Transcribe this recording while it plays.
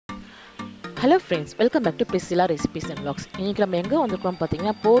Hello friends, welcome back to Priscilla Recipes and Vlogs. இன்னைக்கு நம்ம எங்கே வந்திருக்கோம்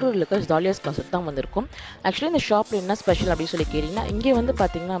பார்த்தீங்கன்னா போரூரில் இருக்க Zalyas Closet தான் வந்திருக்கோம். ஆக்சுவலி இந்த ஷாப்பில் என்ன ஸ்பெஷல் அப்படின்னு சொல்லி கேட்டிங்கன்னா இங்கே வந்து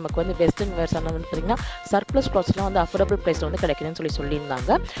பார்த்தீங்கன்னா நமக்கு வந்து வெஸ்டர்ன் வேர்ஸ் அந்த வந்து பார்த்தீங்கன்னா சர்ப்ளஸ் க்ளாத்ஸ்லாம் வந்து அஃபோர்டபுள் ப்ரைஸில் வந்து கிடைக்குதுன்னு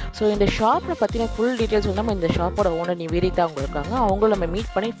சொல்லியிருந்தாங்க. ஸோ இந்த ஷாப்பை பற்றின ஃபுல் டீட்டெயில்ஸ் வந்து நம்ம இந்த ஷாப்போட ஓனர் நிவேதிதா அவங்க இருக்காங்க. அவங்களும் நம்ம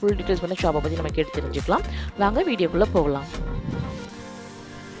மீட் பண்ணி ஃபுல் டீட்டெயில்ஸ் வந்து ஷாப்பை பற்றி நம்ம கேட்டு தெரிஞ்சுக்கலாம். வாங்க வீடியோக்குள்ளே போகலாம்.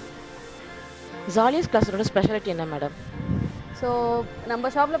 Zalyas Closetோட ஸ்பெஷாலிட்டி என்ன மேடம்? ஸோ நம்ம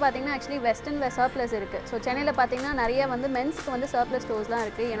ஷாப்பில் பார்த்தீங்கன்னா ஆக்சுவலி வெஸ்டர்ன் வேர் சர்ப்ளஸ் இருக்குது. ஸோ சென்னையில் பார்த்தீங்கன்னா நிறைய வந்து மென்ஸ்க்கு வந்து சர்ப்ளஸ் ஸ்டோர்ஸ்லாம்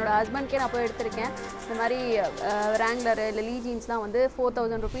இருக்குது. என்னோடய ஹஸ்பண்ட்கே நான் போய் எடுத்திருக்கேன். இந்த மாதிரி ரேங்லரு இல்லை லீ ஜீன்ஸ்லாம் வந்து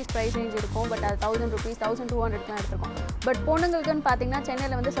 4000 rupees ப்ரைஸ் ரேஞ்ச் இருக்கும். பட் அது 1000 rupees 1200 எடுத்திருக்கோம். பட் பொண்ணுங்களுக்குன்னு பார்த்தீங்கன்னா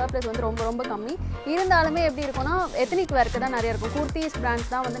சென்னையில் வந்து சர்ப்ளஸ் வந்து ரொம்ப ரொம்ப கம்மி. இருந்தாலுமே எப்படி இருக்கும்னா எத்தனிக் வேர்க்கு தான் நிறைய இருக்கும். குர்த்திஸ்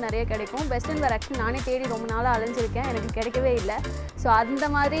பிராண்ட்ஸ் தான் வந்து நிறைய கிடைக்கும். வெஸ்டர்ன் வேர் ஆக்சுவலி நானே தேடி ரொம்ப நாளாக அலைஞ்சிருக்கேன், எனக்கு கிடைக்கவே இல்லை. ஸோ அந்த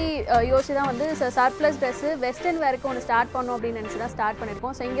மாதிரி யோசிச்சு தான் வந்து சர்ப்ளஸ் ட்ரெஸ்ஸு வெஸ்டர்ன் வேருக்கு ஒன்று ஸ்டார்ட் பண்ணோம் அப்படின்னு நினச்சி தான் ஸ்டார்ட்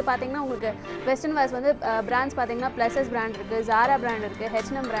பண்ணியிருக்கோம். ஸோ இங்கே பார்த்தீங்கன்னா உங்களுக்கு வெஸ்டர்ன் வேர்ஸ் வந்து பிராண்ட்ஸ் பார்த்தீங்கன்னா ப்ளஸஸ் பிராண்ட் இருக்குது, ஜாரா பிராண்ட் இருக்குது,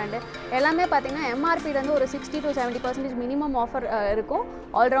 ஹெச்எம் பிராண்டு எல்லாமே பார்த்தீங்கன்னா எம்ஆர்பிலேருந்து ஒரு 60 to 70% மினிமம் ஆஃபர் இருக்கும்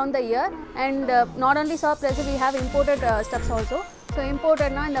all-round the year. And not only surplus, we have imported stubs also. So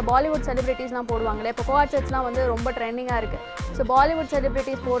இம்போர்ட்டட்னா இந்த பாலிவுட் செலிபிரிட்டிஸ்லாம் போடுவாங்களே, இப்போ குவாட் செட்ஸ்லாம் வந்து ரொம்ப ட்ரெண்டிங்காக இருக்குது. ஸோ பாலிவுட்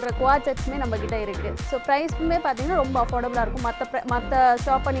செலிபிரிட்டிஸ் போடுற குவாட் செட்ஸுமே நம்மக்கிட்ட இருக்குது. ஸோ ப்ரைஸுமே பார்த்தீங்கன்னா ரொம்ப அஃபோர்டபுளாக இருக்கும். மற்ற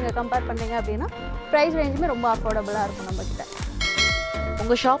ஷாப்பை நீங்கள் கம்பேர் பண்ணீங்க அப்படின்னா ப்ரைஸ் ரேஞ்சுமே ரொம்ப அஃபோர்டபுளாக இருக்கும் நம்மக்கிட்ட.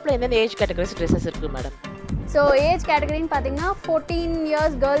 உங்கள் ஷாப்பில் எந்தெந்த ஏஜ் கேட்டகரிஸ் ட்ரெஸ்ஸஸ் இருக்குது மேடம்? ஸோ ஏஜ் கேட்டகரின்னு பார்த்தீங்கன்னா 14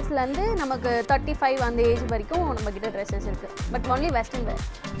 years கேர்ள்ஸ்லேருந்து நமக்கு 35 அந்த ஏஜ் வரைக்கும் நம்மக்கிட்ட ட்ரெஸ்ஸஸ் இருக்குது. பட் ஒன்லி வெஸ்டர்ன் வேர்.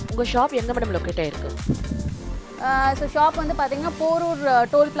 உங்கள் ஷாப் எங்கே மேடம் லொக்கேட் ஆகிருக்கு? ஸோ ஷாப் வந்து பார்த்தீங்கன்னா போரூர்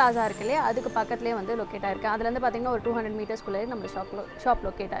டோல் பிளாசா இருக்கு இல்லையா, அதுக்கு பக்கத்துலேயே வந்து லொக்கேட் ஆகிருக்கு. அதுலேருந்து பார்த்தீங்கன்னா ஒரு 200 meters நம்ம ஷாப்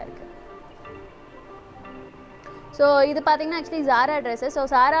லொக்கேட் ஆகிருக்கு. ஸோ இது பார்த்தீங்கன்னா ஆக்சுவலி ஜாரா ட்ரெஸ்ஸஸ். ஸோ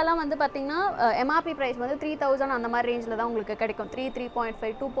ஜாராலாம் வந்து பார்த்தீங்கன்னா எம்ஆர்பி ப்ரைஸ் வந்து 3000 அந்த மாதிரி ரேஞ்சில் தான் உங்களுக்கு கிடைக்கும்.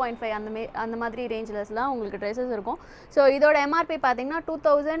 3.5 2.5 அந்த மாதிரி ரேஞ்சிலஸ்லாம் உங்களுக்கு ட்ரெஸ்ஸஸ் இருக்கும். ஸோ இதோட எம்ஆர்பி பார்த்தீங்கன்னா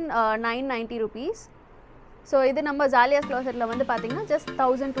 2990 rupees. ஸோ இது நம்ம Zalyas Closetல வந்து பார்த்தீங்கன்னா ஜஸ்ட்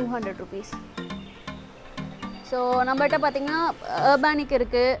 1200 rupees. ஸோ நம்மகிட்ட பார்த்தீங்கன்னா அர்பானிக்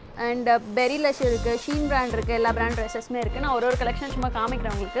இருக்குது, அண்ட் பெரிலஷ் இருக்குது, ஷீன் பிராண்ட் இருக்குது, எல்லா பிராண்ட் ட்ரெஸ்ஸஸுமே இருக்குது. நான் ஒரு கலெக்ஷன் சும்மா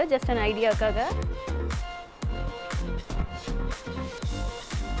காமிக்கிறேன் உங்களுக்கு, ஜஸ்ட் அன் ஐடியாவுக்காக.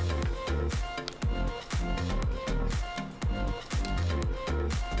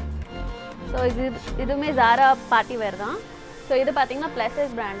 ஸோ இதுவுமே ஜாரா பார்ட்டி வேர் தான். ஸோ இது பார்த்தீங்கன்னா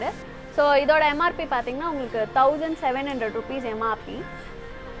ப்ளஸஸ் பிராண்டு. ஸோ இதோட எம்ஆர்பி பார்த்தீங்கன்னா உங்களுக்கு 1700 rupees MRP,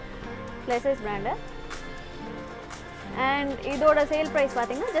 pluses brand. And இதோட சேல் ப்ரைஸ்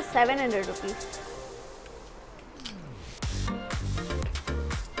பார்த்தீங்கன்னா ஜஸ்ட் 700 rupees.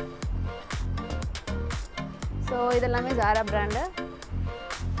 ஸோ இதெல்லாமே ஜாரா பிராண்டு.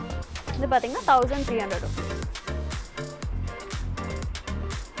 இது பார்த்தீங்கன்னா 1300 rupees.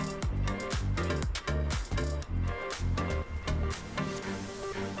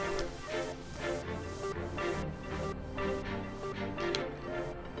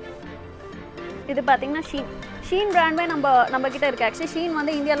 இது பார்த்தீங்கன்னா ஷீன் பிராண்டுமே நம்ம கிட்ட இருக்குது. ஆக்சுவலி ஷீன்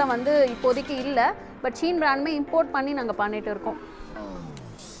வந்து இந்தியாவில் வந்து இப்போதைக்கு இல்லை, பட் ஷீன் பிராண்டுமே இம்போர்ட் பண்ணி நாங்கள் பண்ணிட்டு இருக்கோம்.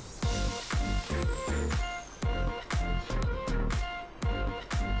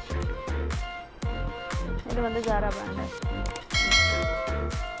 இது வந்து ஜாரா பிராண்டு.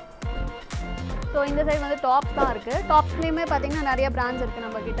 ஸோ இந்த சைடு வந்து டாப்ஸ் தான் இருக்குது. டாப்ஸ்லேயுமே பார்த்தீங்கன்னா நிறைய பிராண்ட்ஸ் இருக்குது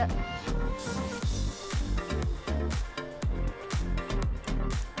நம்ம கிட்ட.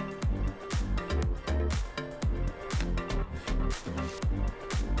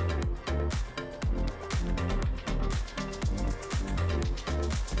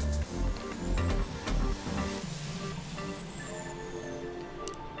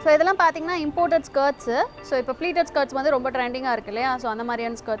 ஸோ இதெல்லாம் பார்த்தீங்கன்னா இம்போர்ட்டட் ஸ்கர்ட்ஸு. ஸோ இப்போ ப்ளீட்டட் ஸ்கர்ட்ஸ் வந்து ரொம்ப ட்ரெண்டிங்காக இருக்குது இல்லையா, ஸோ அந்த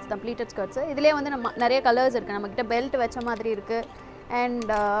மாதிரியான ஸ்கர்ட்ஸ் தான் ப்ளீட்டட் ஸ்கர்ட்ஸு. இதிலே வந்து நம்ம நிறைய கலர்ஸ் இருக்குது. நம்மக்கிட்ட பெல்ட் வச்ச மாதிரி இருக்குது,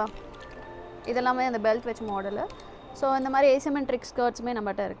 அண்ட் இதெல்லாமே அந்த பெல்ட் வச்ச மாடலு. ஸோ இந்த மாதிரி ஏசிமெட்ரிக் ஸ்கர்ட்ஸுமே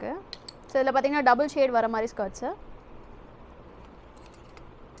நம்மகிட்ட இருக்குது. ஸோ இதில் பார்த்தீங்கன்னா டபுள் ஷேட் வர மாதிரி ஸ்கர்ட்ஸு.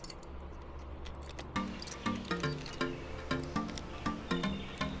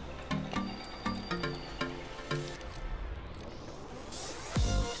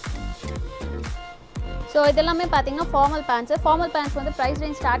 ஸோ இதெல்லாமே பார்த்தீங்கன்னா ஃபார்மல் பேண்ட்ஸ் வந்து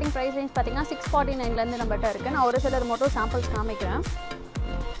ஸ்டார்டிங் ப்ரைஸ் ரேஞ்ச் பார்த்தீங்கன்னா 649 நம்மகிட்ட இருக்குது. நான் ஒரு சிலர் மட்டும் சாம்பிள்ஸ் காமிக்கிறேன்.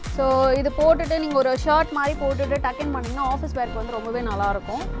 ஸோ இது போட்டுட்டு நீங்கள் ஒரு ஷர்ட் மாதிரி போட்டுட்டு டக்கின் பண்ணிங்கன்னா ஆஃபீஸ் வேர்க்கு வந்து ரொம்பவே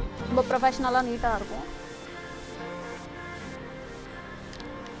நல்லாயிருக்கும், ரொம்ப ப்ரொஃபஷ்னலாக நீட்டாக இருக்கும்.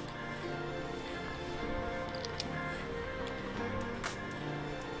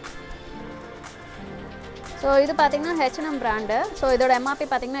 ஸோ இது பார்த்தீங்கன்னா ஹெச்எம் பிராண்டு. ஸோ இதோட எம்ஆர்பி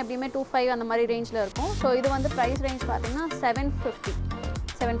பார்த்தீங்கன்னா எப்படியுமே 25 அந்த மாதிரி ரேஞ்சில் இருக்கும். ஸோ இது வந்து ப்ரைஸ் ரேஞ்ச் பார்த்தீங்கன்னா 750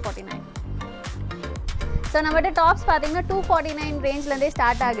 749. ஸோ நம்மகிட்ட டாப்ஸ் பார்த்தீங்கன்னா 249 ரேஞ்ச்லேருந்தே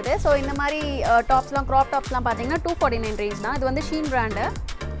ஸ்டார்ட் ஆகுது. ஸோ இந்த மாதிரி டாப்ஸ்லாம் க்ராப் டாப்ஸ்லாம் பார்த்தீங்கன்னா 249 ரேஞ்ச் தான். இது வந்து ஷீன் பிராண்டு.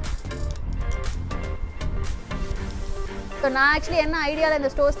 ஸோ நான் ஆக்சுவலி என்ன ஐடியாவில் இந்த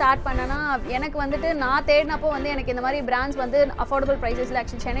ஸ்டோர் ஸ்டார்ட் பண்ணேன்னா, எனக்கு வந்துட்டு நான் தேடினப்போ வந்து எனக்கு இந்த மாதிரி பிராண்ட்ஸ் வந்து அஃபோர்டபுள் ப்ரைஸஸில்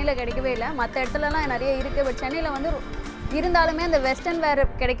ஆக்சுவலி சென்னையில் கிடைக்கவே இல்லை. மற்ற இடத்துலலாம் நிறைய இருக்குது, பட் சென்னையில் வந்து இருந்தாலுமே அந்த வெஸ்டர்ன் வேர்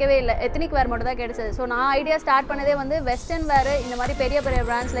கிடைக்கவே இல்லை, எத்னிக் வேர் மட்டும் தான் கிடைச்சது. ஸோ நான் ஐடியா ஸ்டார்ட் பண்ணதே வந்து வெஸ்டர்ன் வேர் இந்த மாதிரி பெரிய பெரிய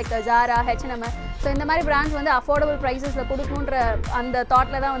பிராண்ட்ஸ் லைக் ஜாரா, H&M, ஸோ இந்த மாதிரி பிராண்ட்ஸ் வந்து அஃபோர்டபுள் ப்ரைஸஸில் கொடுக்கணுன்ற அந்த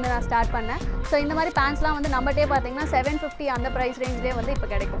தாட்டில் தான் வந்து நான் ஸ்டார்ட் பண்ணேன். ஸோ இந்த மாதிரி பேண்ட்ஸ்லாம் வந்து நம்மகிட்டே பார்த்தீங்கன்னா 750 அந்த ப்ரைஸ் ரேஞ்சிலே வந்து இப்போ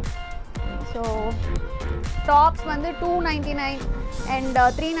கிடைக்கும். ஸோ டாப்ஸ் வந்து 299 அண்ட்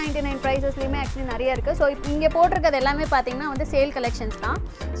 399 ப்ரைஸஸ்லேயுமே ஆக்சுவலி நிறைய இருக்குது. ஸோ இங்கே போட்டிருக்கிறது எல்லாமே பார்த்தீங்கன்னா வந்து சேல் கலெக்ஷன்ஸ் தான்.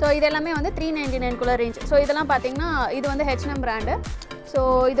 ஸோ இது எல்லாமே வந்து 399 ரேஞ்ச். ஸோ இதெல்லாம் பார்த்தீங்கன்னா இது வந்து H&M பிராண்டு. ஸோ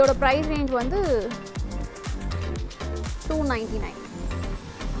இதோட ப்ரைஸ் ரேஞ்ச் வந்து 299.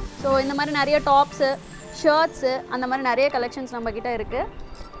 ஸோ இந்த மாதிரி நிறைய டாப்ஸு, ஷர்ட்ஸு, அந்த மாதிரி நிறைய கலெக்ஷன்ஸ் நம்மக்கிட்ட இருக்குது.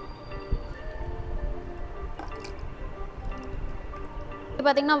 இது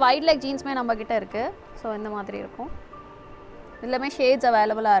பார்த்திங்கன்னா வைட் லெக் ஜீன்ஸுமே நம்மக்கிட்ட இருக்குது. ஸோ இந்த மாதிரி இருக்கும். எல்லாமே ஷேட்ஸ்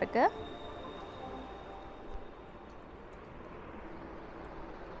அவைலபிளாக இருக்குது.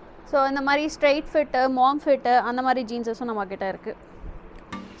 ஸோ இந்த மாதிரி ஸ்ட்ரைட் ஃபிட்டு, மாம் ஃபிட்டு, அந்த மாதிரி ஜீன்ஸஸும் நம்மக்கிட்ட இருக்குது.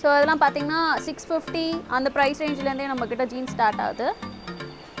 ஸோ இதெல்லாம் பார்த்திங்கன்னா 650 அந்த ப்ரைஸ் ரேஞ்சிலேருந்தே நம்மக்கிட்ட ஜீன்ஸ் ஸ்டார்ட் ஆகுது.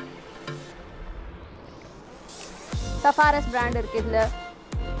 சஃபாரஸ் பிராண்ட் இருக்குது இதில்.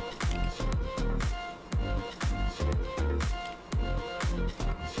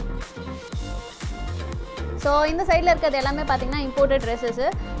 ஸோ இந்த சைடில் இருக்கிறது எல்லாமே பார்த்தீங்கன்னா imported dresses.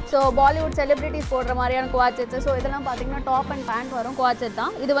 So Bollywood celebrities போடுற மாதிரியான குவாட்செட்ஸு. ஸோ இதெல்லாம் பார்த்தீங்கன்னா டாப் அண்ட் பேண்ட் வரும், குவாட்செட்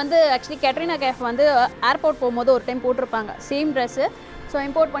தான். இது வந்து ஆக்சுவலி கேட்ரினா கேஃப் வந்து ஏர்போர்ட் போகும்போது ஒரு டைம் போட்டிருப்பாங்க சேம் ட்ரெஸ்ஸு. ஸோ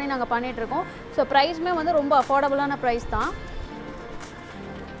இம்போர்ட் பண்ணி நாங்கள் பண்ணிகிட்ருக்கோம். ஸோ ப்ரைஸுமே வந்து ரொம்ப அஃபோர்டபுளான ப்ரைஸ் தான்.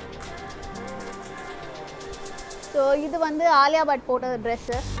 ஸோ இது வந்து ஆலியா பட் போட்ட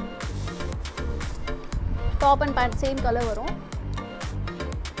dress, top and pant same colour வரும்.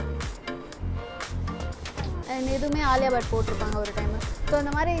 அண்ட் இதுவுமே ஆலியா பட் போட்டிருப்பாங்க ஒரு டைம். ஸோ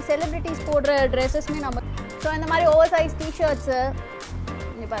இந்த மாதிரி செலிப்ரிட்டிஸ் போடுற ட்ரெஸ்ஸஸ்மே நம்ம. ஸோ இந்த மாதிரி ஓவர் சைஸ் டிஷர்ட்ஸு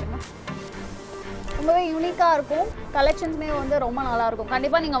இங்கே பாருங்கள், ரொம்பவே யூனிக்காக இருக்கும். கலெக்ஷன்ஸுமே வந்து ரொம்ப நல்லாயிருக்கும்.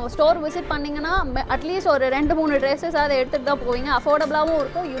 கண்டிப்பாக நீங்கள் ஸ்டோர் விசிட் பண்ணிங்கன்னா அட்லீஸ்ட் ஒரு 2-3 ட்ரெஸ்ஸஸ் அதை எடுத்துகிட்டு தான் போவீங்க. அஃபோர்டபுளாகவும்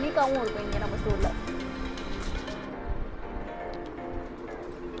இருக்கும், யூனிக்காகவும் இருக்கும் இங்கே நம்ம ஸ்டோரில்.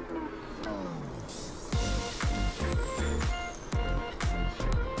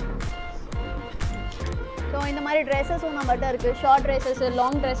 ஸோ இந்த மாதிரி ட்ரெஸ்ஸஸும் நம்மகிட்ட இருக்குது. Short dresses,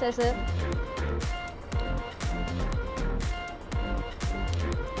 long dresses.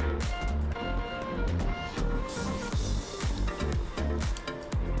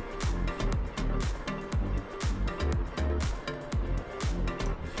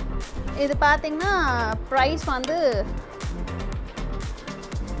 இது பார்த்தீங்கன்னா ப்ரைஸ் வந்து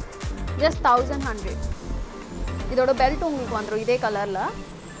ஜஸ்ட் 1100. இதோட பெல்ட் உங்களுக்கு வந்துடும் இதே கலரில்.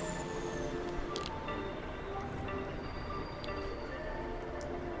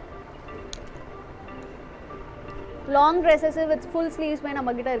 லாங் ட்ரெஸ்ஸஸ்ஸு வித் ஃபுல் ஸ்லீவ்ஸ்மே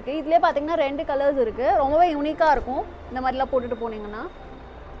நம்மக்கிட்ட இருக்குது. இதிலே பார்த்தீங்கன்னா 2 கலர்ஸ் இருக்குது. ரொம்பவே யூனிக்காக இருக்கும் இந்த மாதிரிலாம் போட்டுட்டு போனீங்கன்னா.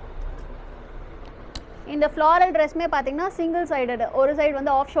 இந்த ஃப்ளாரல் ட்ரெஸ்மே பார்த்தீங்கன்னா சிங்கிள் சைடட், ஒரு சைடு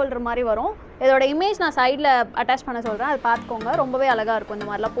வந்து ஆஃப் ஷோல்டர் மாதிரி வரும். இதோட இமேஜ் நான் சைடில் அட்டாச் பண்ண சொல்கிறேன், அது பார்த்துக்கோங்க. ரொம்பவே அழகாக இருக்கும். இந்த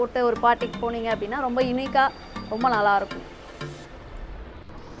மாதிரிலாம் போட்டு ஒரு பார்ட்டிக்கு போனீங்க அப்படின்னா ரொம்ப யூனிக்காக, ரொம்ப நல்லாயிருக்கும்.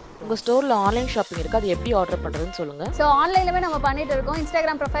 உங்கள் ஸ்டோரில் ஆன்லைன் ஷாப்பிங் இருக்குது, அது எப்படி ஆர்டர் பண்ணுறதுன்னு சொல்லுங்கள். ஸோ ஆன்லைனில் நம்ம பண்ணிட்டு இருக்கோம்.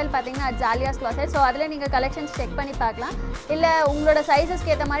 இன்ஸ்டாகிராம் ப்ரொஃபைல் பார்த்தீங்கன்னா Zalyas Closet. ஸோ அதில் நீங்கள் கலெக்ஷன்ஸ் செக் பண்ணி பார்க்கலாம். இல்லை உங்களோட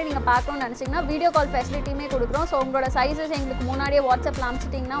சைஸஸ்க்கு ஏற்ற மாதிரி நீங்கள் பார்க்கணும்னு நினச்சிங்கன்னா வீடியோ கால் ஃபெசிலிட்டியுமே கொடுக்குறோம். ஸோ உங்களோட சைஸஸ் எங்களுக்கு முன்னாடியே வாட்ஸ்அப்பில்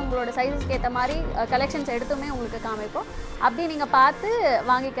அனுப்பிச்சிட்டிங்கன்னா உங்களோட சைஸஸ்க்கு ஏற்ற மாதிரி கலெக்ஷன்ஸ் எடுத்துமே உங்களுக்கு காமிப்போம். அப்படி நீங்கள் பார்த்து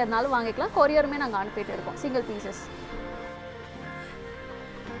வாங்கிக்கிறதுனாலும் வாங்கிக்கலாம். கொரியருமே நாங்கள் அனுப்பிட்டு இருக்கோம், சிங்கிள் பீசஸ்.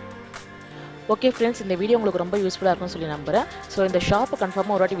 ஓகே ஃப்ரெண்ட்ஸ், இந்த வீடியோ உங்களுக்கு ரொம்ப யூஸ்ஃபுல்லாக இருக்கும்னு சொல்லி நம்புகிறேன். ஸோ இந்த ஷாப்பை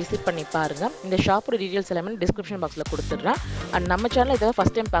கன்ஃபார்மாக ஒரு வாட்டி விசிட் பண்ணி பாருங்கள். இந்த ஷாப்போட டீட்டெயில்ஸ் எல்லாமே டிஸ்கிரிப்ஷன் பாக்ஸில் கொடுத்துட்றேன். அண்ட் நம்ம சேனல் இதை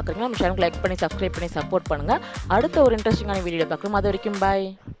ஃபஸ்ட் டைம் பார்க்குறீங்கன்னா நம்ம சேனலுக்கு லைக் பண்ணி சப்ஸ்கிரைப் பண்ணி சப்போர்ட் பண்ணுங்கள். அடுத்த ஒரு இன்ட்ரெஸ்டிங்கான வீடியோ பார்க்குறோம். அது வரைக்கும் பாய்.